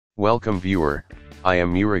Welcome viewer, I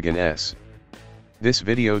am Murugan S. This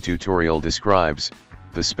video tutorial describes,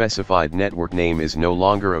 the specified network name is no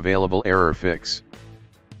longer available error fix.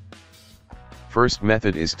 First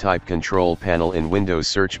method is type control panel in Windows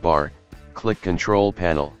search bar, click control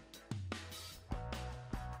panel.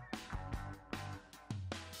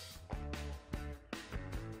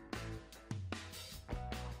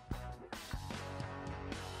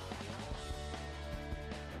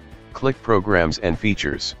 Click Programs and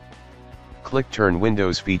Features. Click Turn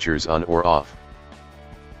Windows features on or off.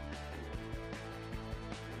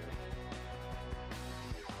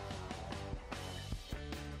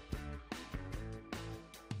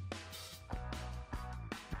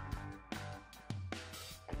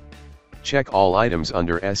 Check all items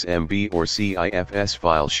under SMB or CIFS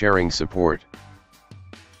file sharing support.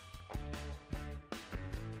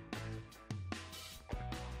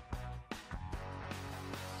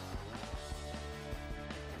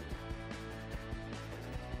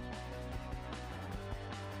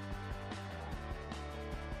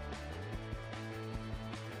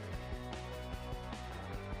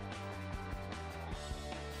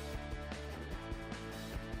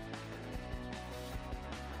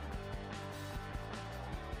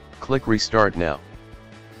 Click Restart now.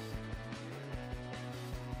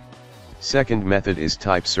 Second method is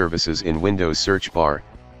type Services in Windows search bar,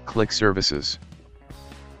 click Services.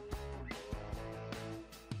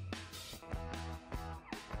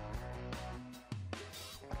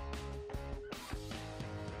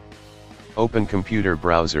 Open computer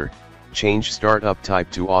browser, change startup type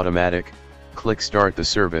to automatic, click Start the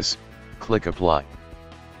service, click Apply.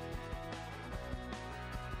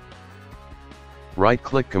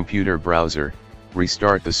 Right-click computer browser,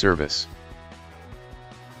 restart the service.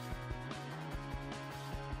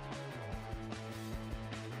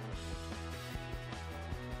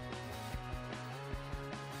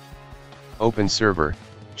 Open server,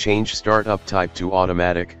 change startup type to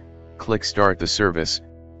automatic, click Start the service,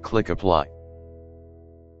 click Apply.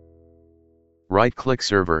 Right-click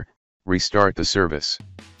server, restart the service.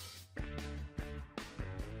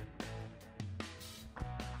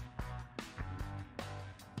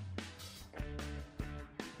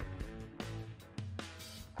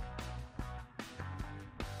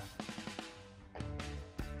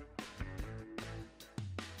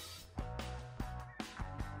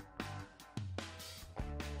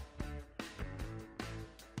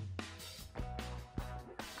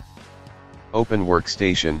 Open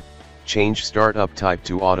Workstation, change startup type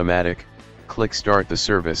to automatic, click Start the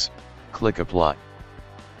service, click Apply.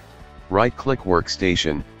 Right-click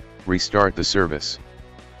Workstation, restart the service.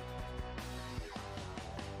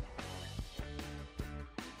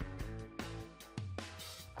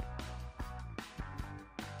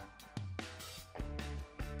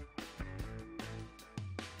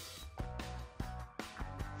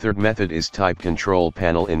 Third method is type Control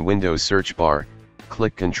Panel in Windows search bar,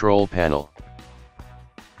 click Control Panel.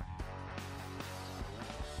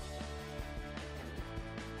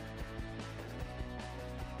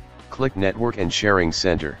 Click Network and Sharing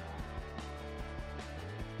Center.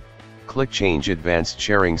 Click Change Advanced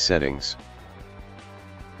Sharing Settings.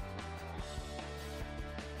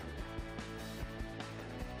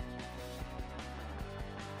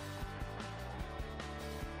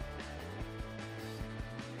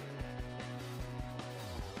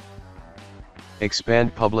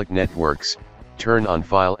 Expand public networks, turn on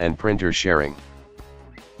file and printer sharing.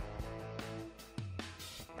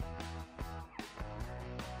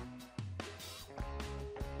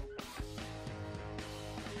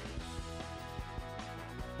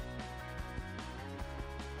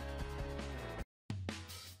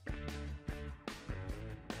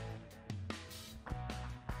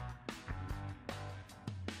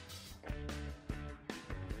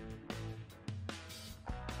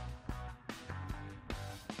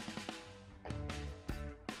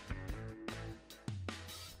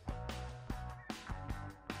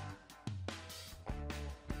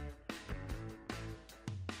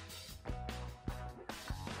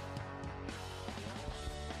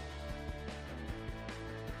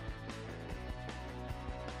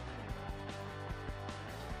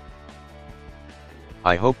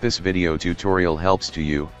 I hope this video tutorial helps to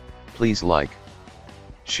you. Please like,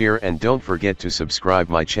 share and don't forget to subscribe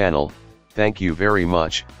my channel. Thank you very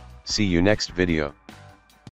much. See you next video.